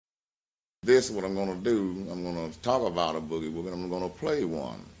This is what I'm going to do. I'm going to talk about a boogie woogie, and I'm going to play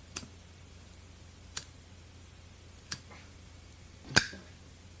one.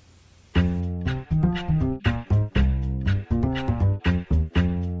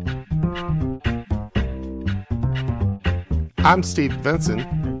 I'm Steve Vincent.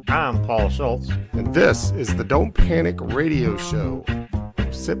 I'm Paul Schultz. And this is the Don't Panic Radio Show.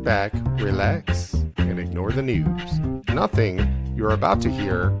 Sit back, relax, and ignore the news. Nothing you're about to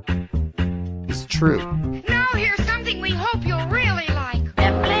hear is true. Now here's something we hope you'll really like.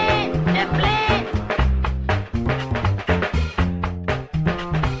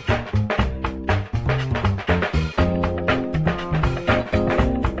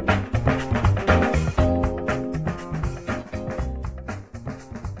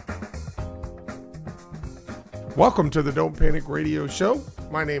 Welcome to the Don't Panic Radio Show.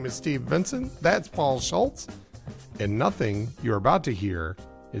 My name is Steve Vincent. That's Paul Schultz. And nothing you're about to hear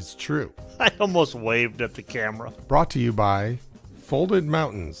is true. I almost waved at the camera. Brought to you by Folded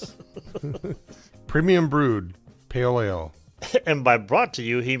Mountains. Premium Brewed Pale Ale. And by brought to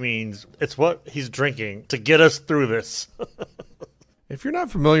you, he means it's what he's drinking to get us through this. If you're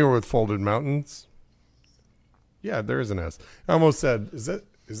not familiar with Folded Mountains, yeah, there is an S. I almost said, is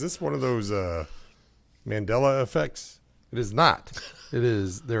this one of those Mandela effects? It is not. It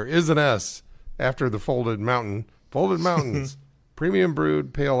is. There is an S after the Folded Mountain. Folded Mountains Premium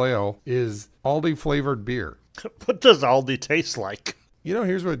Brewed Pale Ale is Aldi flavored beer. What does Aldi taste like? You know,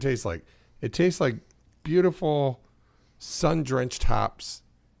 here's what it tastes like. It tastes like beautiful sun-drenched hops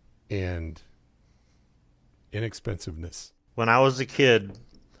and inexpensiveness. When I was a kid,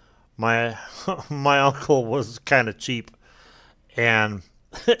 my uncle was kind of cheap, and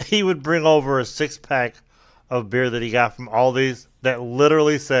he would bring over a 6-pack of beer that he got from Aldi's that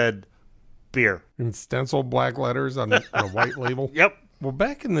literally said beer. In stenciled black letters on a white label? Yep. Well,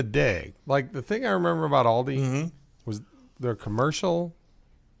 back in the day, like the thing I remember about Aldi was the commercial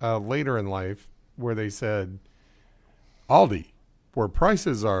later in life where they said, Aldi, where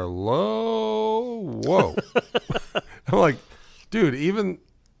prices are low. Whoa. I'm like, dude, even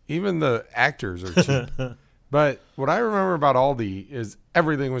the actors are cheap. But what I remember about Aldi is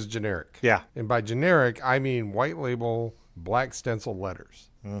everything was generic. Yeah. And by generic, I mean white label, black stencil letters.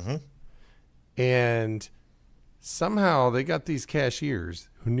 Mm-hmm. And somehow they got these cashiers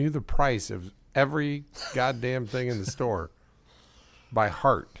who knew the price of every goddamn thing in the store by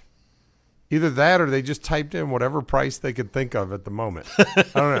heart. Either that or they just typed in whatever price they could think of at the moment. I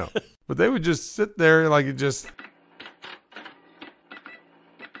don't know. But they would just sit there like it just...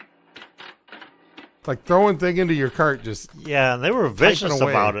 like throwing thing into your cart, just Yeah, and they were vicious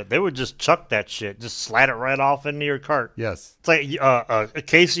away. about it. They would just chuck that shit, just slide it right off into your cart. yes. It's like a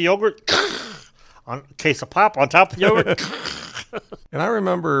case of yogurt, a case of pop on top of yogurt. And I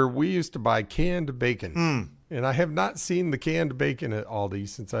remember we used to buy canned bacon. And I have not seen the canned bacon at Aldi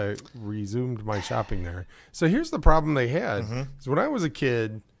since I resumed my shopping there. So here's the problem they had. Is when I was a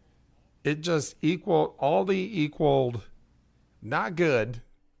kid, it just Aldi equaled not good,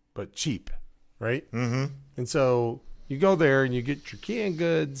 but cheap. Right? Mm-hmm. And so you go there and you get your canned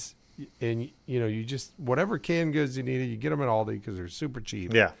goods and, you know, you just, whatever canned goods you needed, you get them at Aldi because they're super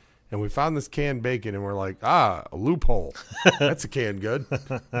cheap. Yeah. And we found this canned bacon and we're like, a loophole. That's a canned good.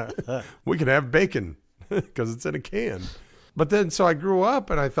 We can have bacon because it's in a can. But then, so I grew up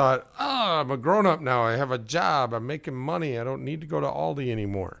and I thought, I'm a grown up now. I have a job. I'm making money. I don't need to go to Aldi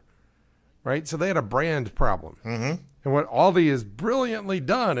anymore. Right? So they had a brand problem. Mm-hmm. And what Aldi has brilliantly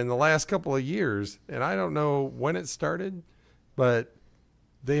done in the last couple of years, and I don't know when it started, but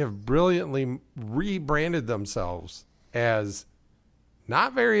they have brilliantly rebranded themselves as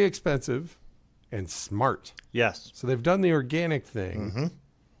not very expensive and smart. Yes. So they've done the organic thing,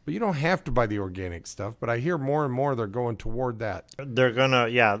 but you don't have to buy the organic stuff. But I hear more and more they're going toward that. They're going to,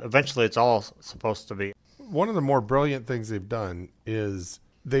 eventually it's all supposed to be. One of the more brilliant things they've done is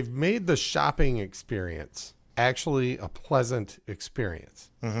they've made the shopping experience actually a pleasant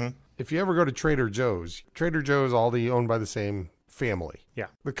experience. Mm-hmm. If you ever go to Trader Joe's, Aldi owned by the same family. Yeah.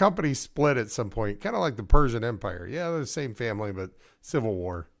 The company split at some point, kind of like the Persian Empire. Yeah, they're the same family, but Civil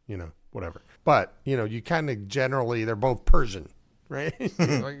War, you know, whatever. But, you know, you kind of generally, they're both Persian, right?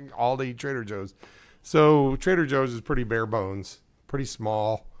 Like Aldi, Trader Joe's. So Trader Joe's is pretty bare bones, pretty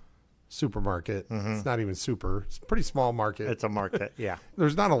small supermarket. Mm-hmm. It's not even super. It's a pretty small market. It's a market, yeah.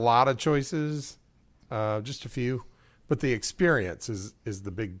 There's not a lot of choices. Just a few, but the experience is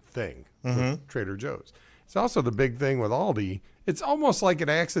the big thing with Trader Joe's. It's also the big thing with Aldi. It's almost like an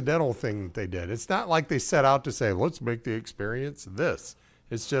accidental thing that they did. It's not like they set out to say, let's make the experience this.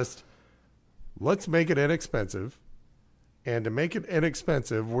 It's just, let's make it inexpensive And to make it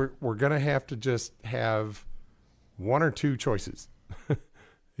inexpensive, we're going to have to just have one or two choices,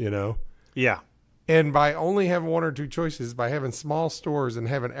 you know? Yeah. And by only having one or two choices, by having small stores and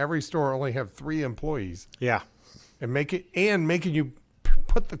having every store only have 3 employees. Yeah. And making you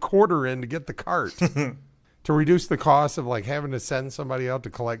put the quarter in to get the cart to reduce the cost of like having to send somebody out to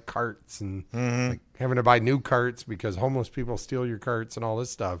collect carts and like having to buy new carts because homeless people steal your carts and all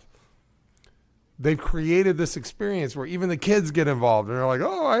this stuff. They've created this experience where even the kids get involved and they're like,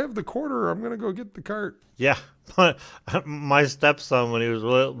 oh, I have the quarter. I'm going to go get the cart. Yeah. My stepson, when he was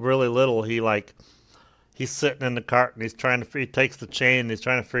really little, he's sitting in the cart and he takes the chain and he's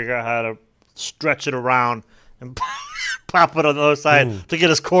trying to figure out how to stretch it around and pop it on the other side to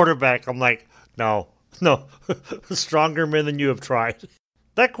get his quarter back. I'm like, no, stronger men than you have tried.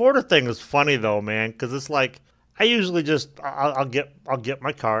 That quarter thing is funny though, man, because it's like I usually just I'll get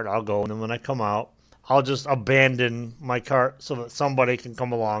my cart, I'll go, and then when I come out, I'll just abandon my cart so that somebody can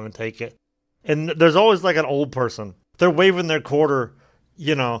come along and take it. And there's always like an old person. They're waving their quarter,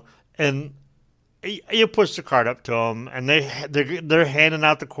 you know, and you push the cart up to them, and they're handing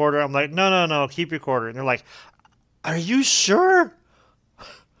out the quarter. I'm like, no, keep your quarter. And they're like, are you sure?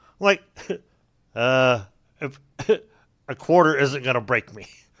 Like, if a quarter isn't gonna break me,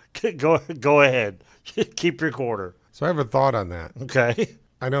 go ahead, keep your quarter. So I have a thought on that. Okay.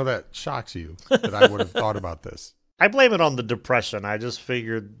 I know that shocks you that I would have thought about this. I blame it on the Depression. I just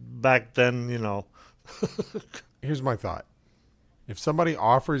figured back then, you know. Here's my thought. If somebody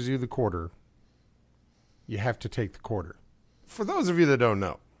offers you the quarter, you have to take the quarter. For those of you that don't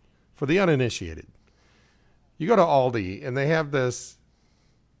know, for the uninitiated, you go to Aldi and they have this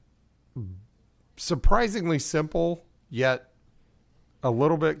surprisingly simple yet a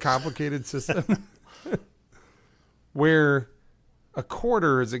little bit complicated system where a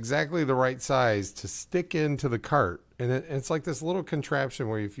quarter is exactly the right size to stick into the cart. And it's like this little contraption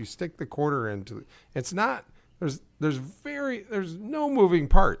where if you stick the quarter into it's not, there's no moving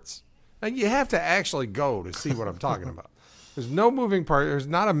parts. And you have to actually go to see what I'm talking about. There's no moving part. There's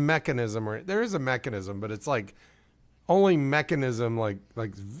not a mechanism, or there is a mechanism, but it's like only mechanism,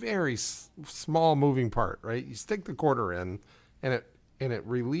 like very small moving part, right? You stick the quarter in and it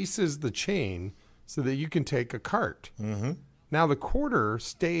releases the chain so that you can take a cart. Mm-hmm. Now the quarter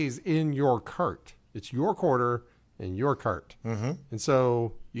stays in your cart. It's your quarter and your cart. Mm-hmm. And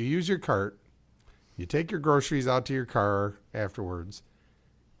so you use your cart, you take your groceries out to your car afterwards,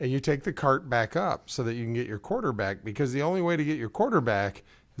 and you take the cart back up so that you can get your quarter back, because the only way to get your quarter back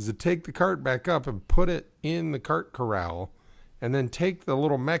is to take the cart back up and put it in the cart corral and then take the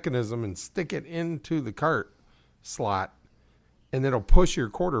little mechanism and stick it into the cart slot, and it'll push your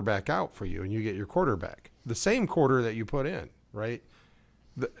quarter back out for you and you get your quarter back. The same quarter that you put in, right?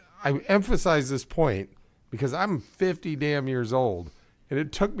 I emphasize this point because I'm 50 damn years old and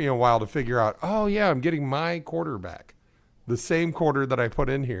it took me a while to figure out, oh yeah, I'm getting my quarter back. The same quarter that I put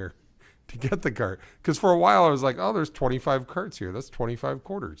in here to get the cart. Because for a while I was like, oh, there's 25 carts here. That's 25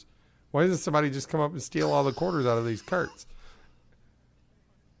 quarters. Why doesn't somebody just come up and steal all the quarters out of these carts?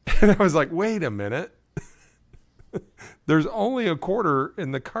 And I was like, wait a minute. There's only a quarter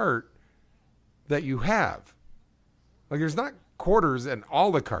in the cart that you have. Like there's not quarters in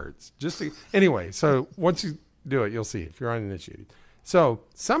all the carts. Anyway, so once you do it, you'll see if you're uninitiated. So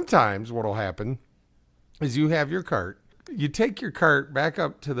sometimes what will happen is you have your cart. You take your cart back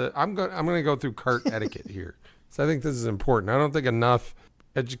up to the, I'm going to go through cart etiquette here. So I think this is important. I don't think enough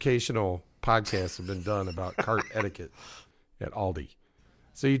educational podcasts have been done about cart etiquette at Aldi.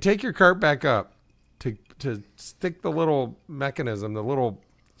 So you take your cart back up to stick the little mechanism,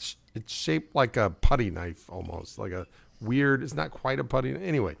 it's shaped like a putty knife almost, like a weird, it's not quite a putty.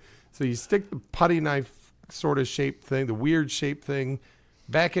 Anyway, so you stick the putty knife sort of shaped thing, the weird shaped thing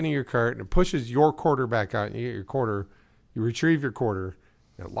back into your cart, and it pushes your quarter back out, and you get your quarter. You retrieve your quarter,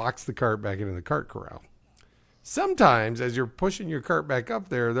 and it locks the cart back into the cart corral. Sometimes, as you're pushing your cart back up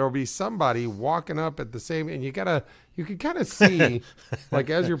there'll be somebody walking up at the same, and you can kind of see, like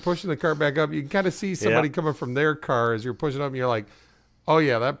as you're pushing the cart back up, you can kind of see somebody coming from their car as you're pushing up, and you're like, oh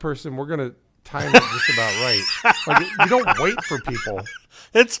yeah, that person, we're going to time it just about right. Like, you don't wait for people.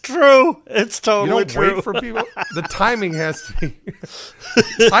 It's true. It's totally true. You don't wait for people. The timing has to be.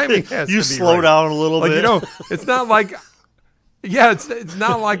 You slow right. down a little bit. You know, it's not like. Yeah, it's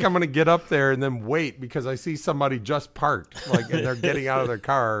not like I'm going to get up there and then wait because I see somebody just parked, like, and they're getting out of their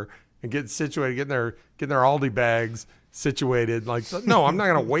car and getting situated, getting their Aldi bags situated. Like, no, I'm not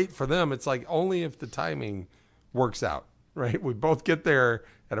going to wait for them. It's like only if the timing works out, right? We both get there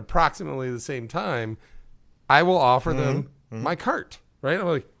at approximately the same time. I will offer them my cart, right? I'm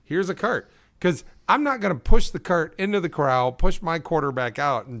like, here's a cart. Because I'm not going to push the cart into the corral, push my quarter back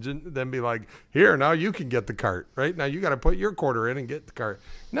out, and then be like, here, now you can get the cart, right? Now you got to put your quarter in and get the cart.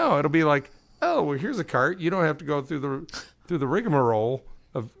 No, it'll be like, oh, well, here's a cart. You don't have to go through the rigmarole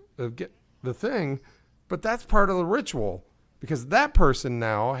of get the thing. But that's part of the ritual, because that person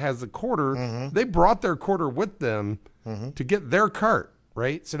now has a quarter. Mm-hmm. They brought their quarter with them to get their cart,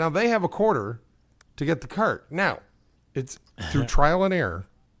 right? So now they have a quarter to get the cart. Now, it's through trial and error.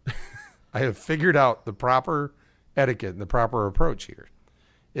 I have figured out the proper etiquette and the proper approach here.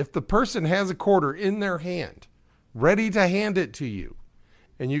 If the person has a quarter in their hand, ready to hand it to you,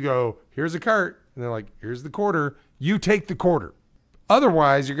 and you go, here's a cart, and they're like, here's the quarter, you take the quarter.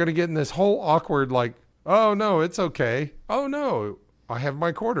 Otherwise, you're going to get in this whole awkward, like, oh, no, it's okay. Oh, no, I have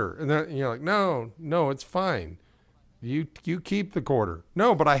my quarter. And then you're like, no, it's fine. You keep the quarter.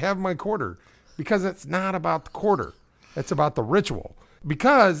 No, but I have my quarter. Because it's not about the quarter. It's about the ritual.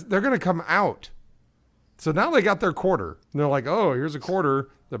 Because they're going to come out. So now they got their quarter. And they're like, oh, here's a quarter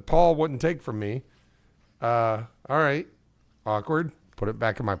that Paul wouldn't take from me. All right. Awkward. Put it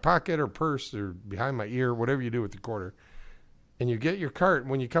back in my pocket or purse or behind my ear, whatever you do with the quarter. And you get your cart.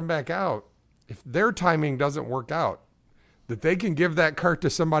 When you come back out, if their timing doesn't work out, that they can give that cart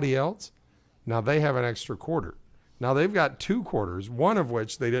to somebody else, now they have an extra quarter. Now they've got 2 quarters, one of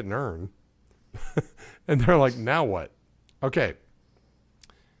which they didn't earn. And they're like, now what? Okay.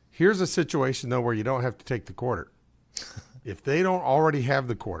 Here's a situation, though, where you don't have to take the quarter. If they don't already have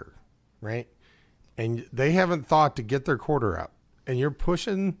the quarter, right, and they haven't thought to get their quarter out, and you're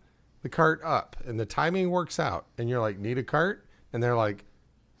pushing the cart up, and the timing works out, and you're like, need a cart? And they're like,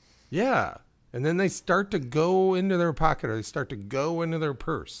 yeah. And then they start to go into their pocket, or they start to go into their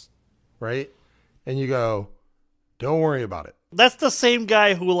purse, right? And you go, don't worry about it. That's the same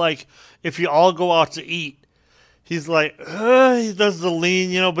guy who, like, if you all go out to eat, he's like, he does the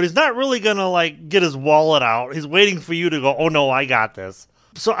lean, but he's not really going to, like, get his wallet out. He's waiting for you to go, oh, no, I got this.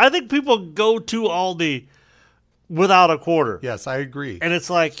 So I think people go to Aldi without a quarter. Yes, I agree. And it's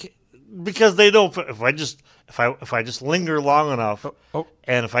like, because they know if I just linger long enough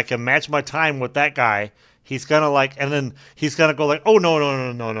and if I can match my time with that guy, he's going to, like, and then he's going to go like, oh,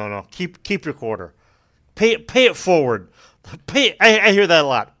 no. Keep your quarter. Pay it forward. I hear that a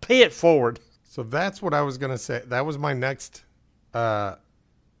lot. Pay it forward. So that's what I was going to say. That was my next to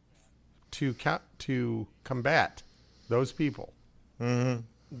combat those people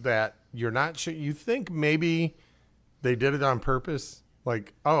that you're not sure. You think maybe they did it on purpose.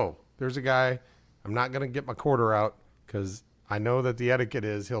 Like, oh, there's a guy. I'm not going to get my quarter out because I know that the etiquette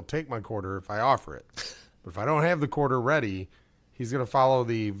is he'll take my quarter if I offer it. But if I don't have the quarter ready, he's going to follow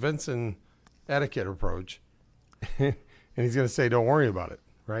the Vincent etiquette approach. And he's going to say, don't worry about it,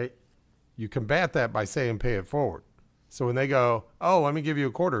 right? You combat that by saying pay it forward. So when they go, oh, let me give you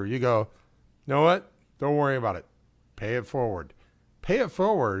a quarter, you go, you know what? Don't worry about it. Pay it forward. Pay it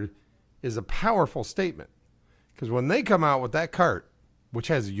forward is a powerful statement because when they come out with that cart, which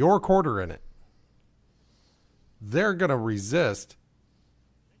has your quarter in it, they're going to resist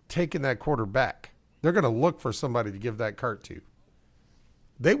taking that quarter back. They're going to look for somebody to give that cart to.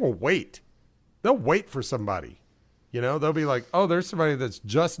 They will wait. They'll wait for somebody. They'll be like, oh, there's somebody that's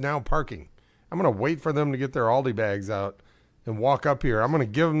just now parking. I'm going to wait for them to get their Aldi bags out and walk up here. I'm going to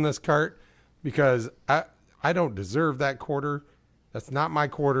give them this cart because I don't deserve that quarter. That's not my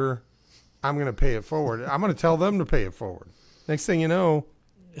quarter. I'm going to pay it forward. I'm going to tell them to pay it forward. Next thing you know,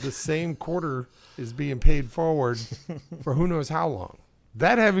 the same quarter is being paid forward for who knows how long.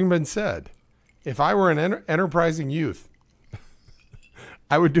 That having been said, if I were an enterprising youth,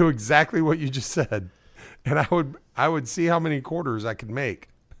 I would do exactly what you just said. And I would see how many quarters I could make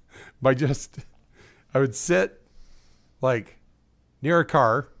by I would sit like near a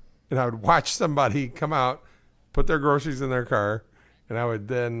car and I would watch somebody come out, put their groceries in their car, and I would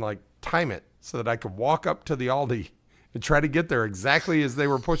then like time it so that I could walk up to the Aldi and try to get there exactly as they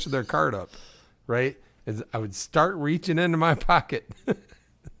were pushing their cart up, right? And I would start reaching into my pocket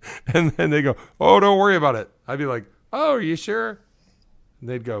and then they go, oh, don't worry about it. I'd be like, oh, are you sure? And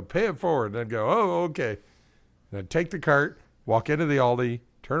they'd go, pay it forward. And I'd go, oh, okay. And I'd take the cart, walk into the Aldi,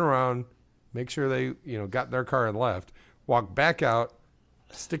 turn around, make sure they, got in their car and left, walk back out,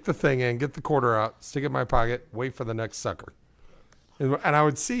 stick the thing in, get the quarter out, stick it in my pocket, wait for the next sucker. And I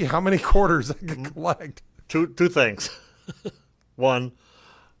would see how many quarters I could collect. Two things. One,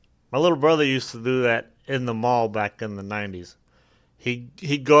 my little brother used to do that in the mall back in the 90s.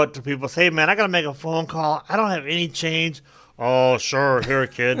 He'd go up to people and say, hey, man, I got to make a phone call. I don't have any change. Oh, sure, here,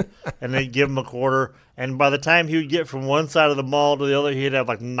 kid. And they'd give him a quarter. And by the time he would get from one side of the mall to the other, he'd have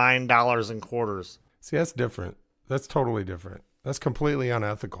like $9 in quarters. See, that's different. That's totally different. That's completely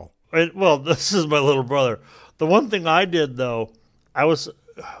unethical. Well, this is my little brother. The one thing I did though, I was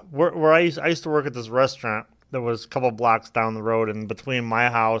where I used to work at this restaurant that was a couple blocks down the road, and between my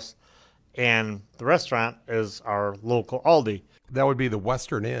house and the restaurant is our local Aldi. That would be the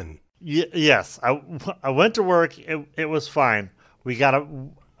Western Inn. Yes, I went to work. It was fine. We got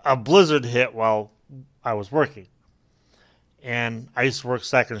a blizzard hit while I was working, and I used to work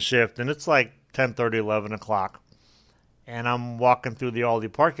second shift, and it's like 10:30, 11 o'clock, and I'm walking through the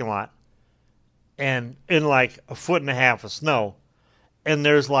Aldi parking lot, and in like a foot and a half of snow, and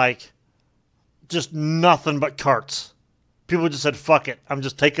there's like just nothing but carts. People just said, fuck it. I'm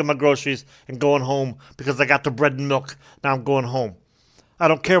just taking my groceries and going home because I got the bread and milk. Now I'm going home. I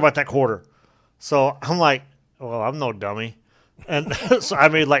don't care about that quarter. So I'm like, well, I'm no dummy. And so I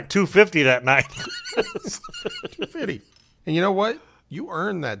made like $2.50 that night. $2.50. And you know what? You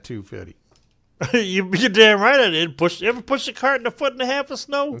earned that $2.50. You're damn right I did. Ever push a cart in a foot and a half of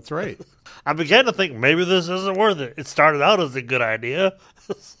snow? That's right. I began to think maybe this isn't worth it. It started out as a good idea.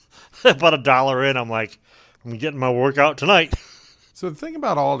 About $1 in, I'm like, I'm getting my workout tonight. So the thing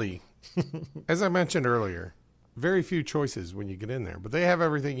about Aldi, as I mentioned earlier, very few choices when you get in there, but they have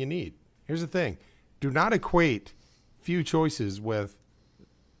everything you need. Here's the thing. Do not equate few choices with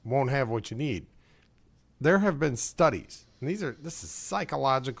won't have what you need. There have been studies, and this is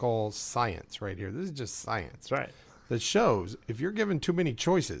psychological science right here. This is just science. That's right. That shows if you're given too many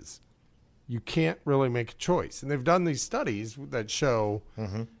choices, you can't really make a choice. And they've done these studies that show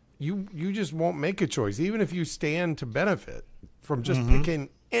you just won't make a choice, even if you stand to benefit from just picking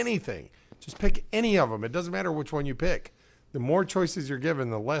anything. Just pick any of them. It doesn't matter which one you pick. The more choices you're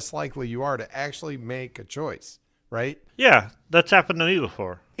given, the less likely you are to actually make a choice, right? Yeah, that's happened to me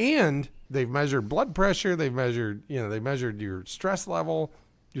before. And they've measured blood pressure. They measured your stress level.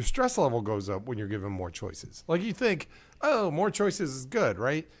 Your stress level goes up when you're given more choices. Like you think, oh, more choices is good,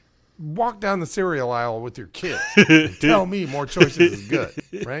 right? Walk down the cereal aisle with your kids and tell me more choices is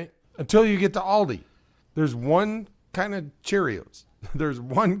good, right? Until you get to Aldi. There's one kind of Cheerios. There's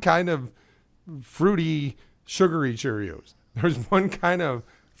one kind of fruity, sugary Cheerios. There's one kind of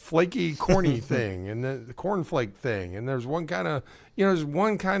flaky, corny thing, and the cornflake thing, and there's one kind of, there's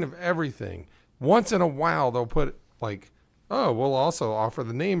one kind of everything. Once in a while, they'll put like, oh, we'll also offer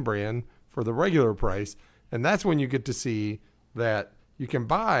the name brand for the regular price, and that's when you get to see that you can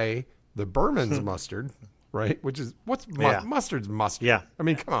buy the Berman's mustard, right? Which is mustard's mustard. Yeah. I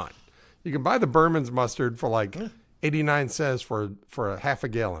mean, come on. You can buy the Berman's mustard for like 89 cents for a half a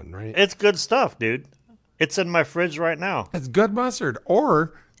gallon, right? It's good stuff, dude. It's in my fridge right now. It's good mustard.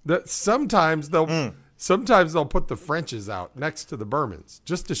 Or sometimes they'll put the French's out next to the Berman's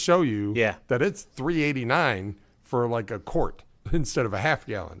just to show you that it's $3.89 for like a quart instead of a half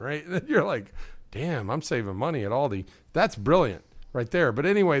gallon, right? And you're like, damn, I'm saving money at Aldi. That's brilliant right there. But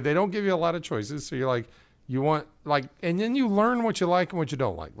anyway, they don't give you a lot of choices. So you're like, you want like, and then you learn what you like and what you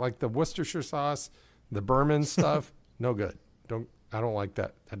don't like. Like the Worcestershire sauce, the Berman stuff, no good. I don't like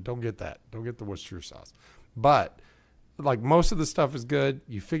that. I don't get that. Don't get the Worcestershire sauce. But like most of the stuff is good.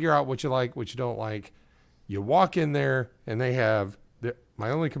 You figure out what you like, what you don't like. You walk in there and they have,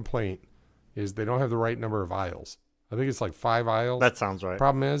 my only complaint is they don't have the right number of aisles. I think it's like 5 aisles. That sounds right.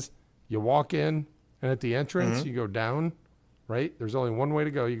 Problem is you walk in and at the entrance you go down, right? There's only one way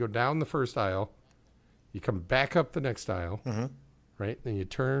to go. You go down the first aisle. You come back up the next aisle, right? Then you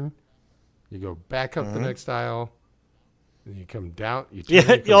turn. You go back up the next aisle. And you come down.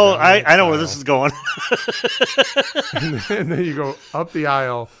 I know where this is going. and then you go up the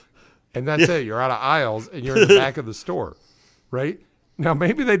aisle, and that's it. You're out of aisles, and you're in the back of the store, right? Now,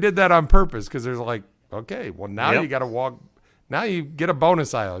 maybe they did that on purpose because there's like, okay, well, now you got to walk. Now you get a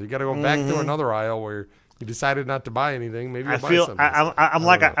bonus aisle. You got to go back to another aisle where you decided not to buy anything. Maybe you'll buy something.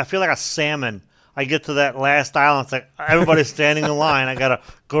 I feel like a salmon. I get to that last aisle, and it's like everybody's standing in line. I got to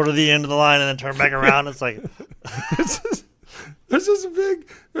go to the end of the line and then turn back around. It's like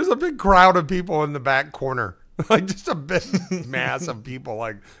there's a big crowd of people in the back corner. Like just a big mass of people.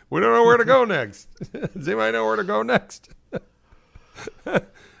 Like, we don't know where to go next. Does anybody know where to go next?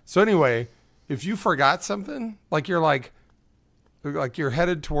 So anyway, if you forgot something, like you're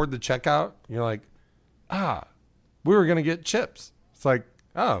headed toward the checkout, you're like, we were going to get chips. It's like,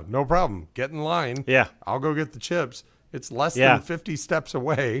 oh, no problem. Get in line. Yeah. I'll go get the chips. It's less than 50 steps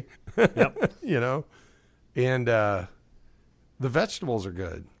away. Yep. And the vegetables are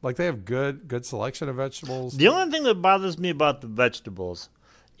good. Like they have good selection of vegetables. The only thing that bothers me about the vegetables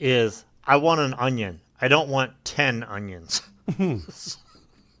is I want an onion. I don't want 10 onions. The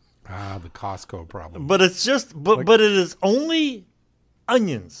Costco problem. But it's just, but it is only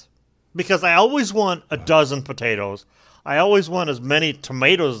onions, because I always want a dozen potatoes. I always want as many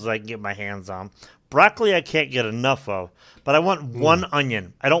tomatoes as I can get my hands on. Broccoli I can't get enough of, but I want one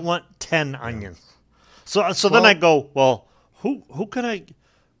onion. I don't want 10 onions. So then I go, well, who can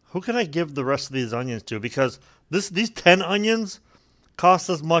I give the rest of these onions to? Because these 10 onions cost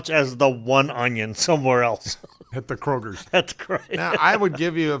as much as the one onion somewhere else. At the Kroger's. At the Kroger. Now, I would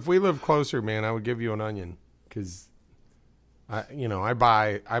give you, if we live closer, man, I would give you an onion because, I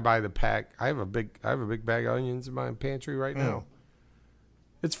buy the pack. I have a big bag of onions in my pantry right now.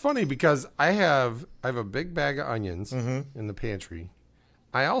 It's funny because I have a big bag of onions in the pantry.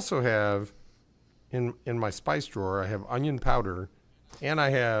 I also have in my spice drawer, I have onion powder, and I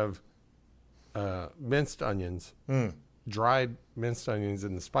have minced onions, dried minced onions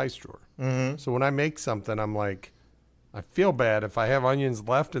in the spice drawer. So when I make something, I'm like, I feel bad if I have onions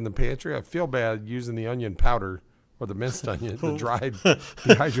left in the pantry. I feel bad using the onion powder or the minced onion, the dried,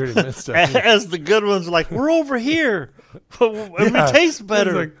 dehydrated minced onion. As the good ones are like, we're over here. We taste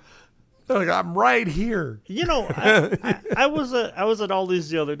better. They're like, I'm right here. I was at Aldi's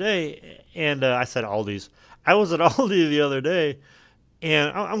the other day, and I said Aldi's. I was at Aldi the other day,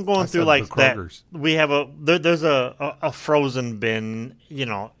 and I'm going through like that. We have there's a frozen bin,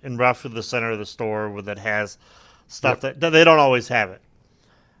 in roughly the center of the store that has stuff that they don't always have it.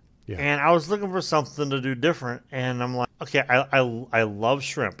 Yeah. And I was looking for something to do different, and I'm like, okay, I love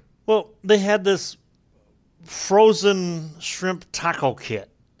shrimp. Well, they had this frozen shrimp taco kit.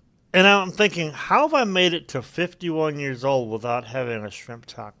 And I'm thinking, how have I made it to 51 years old without having a shrimp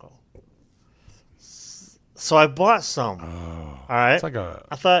taco? So I bought some. All right. It's like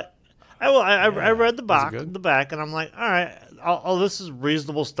I thought, I read the back, and I'm like, all right, this is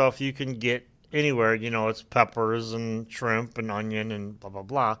reasonable stuff you can get anywhere. It's peppers and shrimp and onion and blah, blah,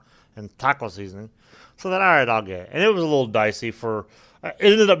 blah, and taco seasoning. So then, all right, I'll get it. And it was a little dicey it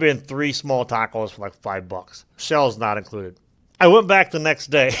ended up being 3 small tacos for like $5. Shells not included. I went back the next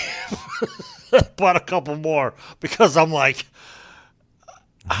day, bought a couple more because I'm like,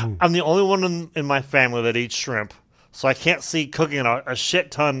 I'm the only one in my family that eats shrimp, so I can't see cooking a shit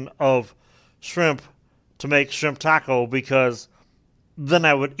ton of shrimp to make shrimp taco because then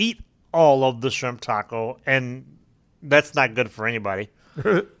I would eat all of the shrimp taco, and that's not good for anybody.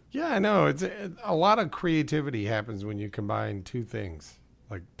 Yeah, I know. It's a lot of creativity happens when you combine two things,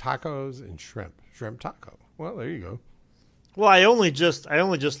 like tacos and shrimp. Shrimp taco. Well, there you go. Well, I only just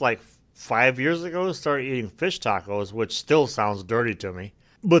like 5 years ago started eating fish tacos, which still sounds dirty to me,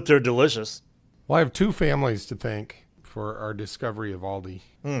 but they're delicious. Well, I have 2 families to thank for our discovery of Aldi.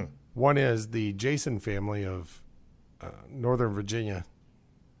 One is the Jason family of Northern Virginia,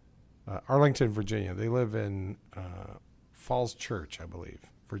 Arlington, Virginia. They live in Falls Church, I believe,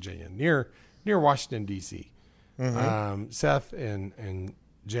 Virginia, near Washington, D.C. Seth and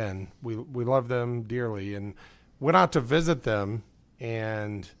Jen, we love them dearly, and went out to visit them,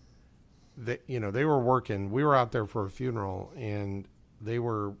 and they were working. We were out there for a funeral, and they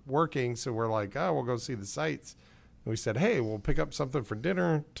were working, so we're like, oh, we'll go see the sights. And we said, hey, we'll pick up something for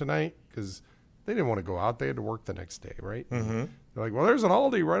dinner tonight, because they didn't want to go out. They had to work the next day, right? They're like, well, there's an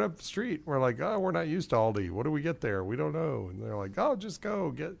Aldi right up the street. We're like, oh, we're not used to Aldi. What do we get there? We don't know. And they're like, oh, just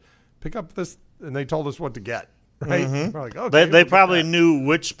go pick up this. And they told us what to get. Right? We're like, okay. They probably knew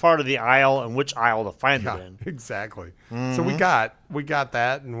which part of the aisle and which aisle to find it in. Exactly. So we got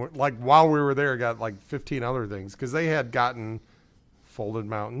that, and like while we were there, got like 15 other things because they had gotten Folded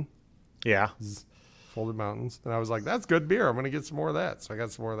Mountain. Yeah. Folded Mountains, and I was like, that's good beer. I'm gonna get some more of that. So I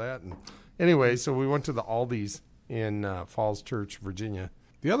got some more of that, and anyway, so we went to the Aldi's in Falls Church, Virginia.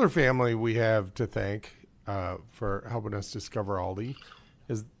 The other family we have to thank for helping us discover Aldi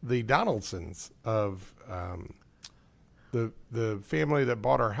is the Donaldsons of. The family that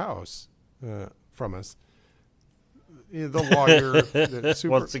bought our house from us, the lawyer.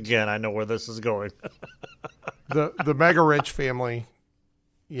 Once again, I know where this is going. the mega rich family,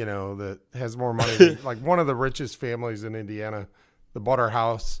 that has more money, like one of the richest families in Indiana, that bought our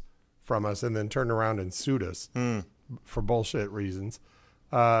house from us and then turned around and sued us for bullshit reasons,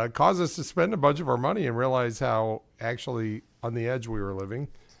 caused us to spend a bunch of our money and realize how actually on the edge we were living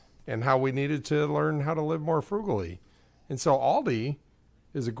and how we needed to learn how to live more frugally. And so Aldi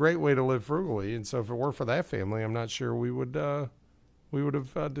is a great way to live frugally. And so if it weren't for that family, I'm not sure we would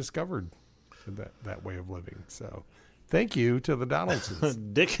have discovered that way of living. So thank you to the Donaldsons.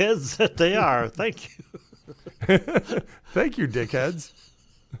 Dickheads that they are. Thank you. Thank you, dickheads.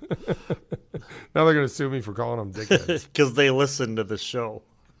 Now they're going to sue me for calling them dickheads. Because they listen to the show.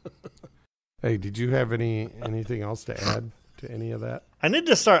 Hey, did you have anything else to add to any of that? I need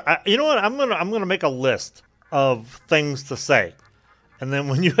to start. You know what? I'm gonna make a list of things to say, And then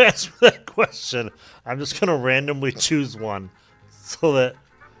when you ask me that question, I'm just going to randomly choose one so that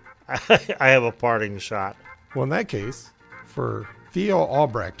I have a parting shot. Well, in that case, for Theo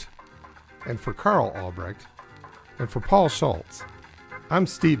Albrecht, and for Carl Albrecht, and for Paul Schultz, I'm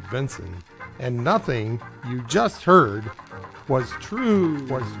Steve Vinson, and nothing you just heard was true.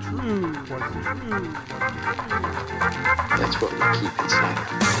 That's what we keep inside our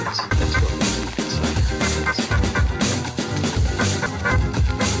heads. That's what we keep inside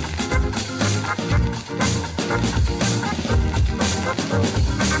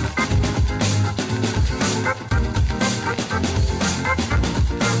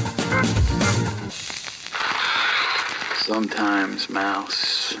Sometimes,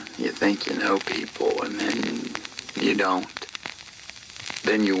 Mouse, you think you know people and then you don't.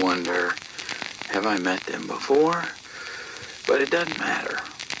 Then you wonder, have I met them before? But it doesn't matter.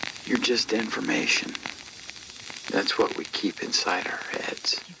 You're just information. That's what we keep inside our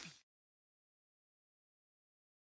heads.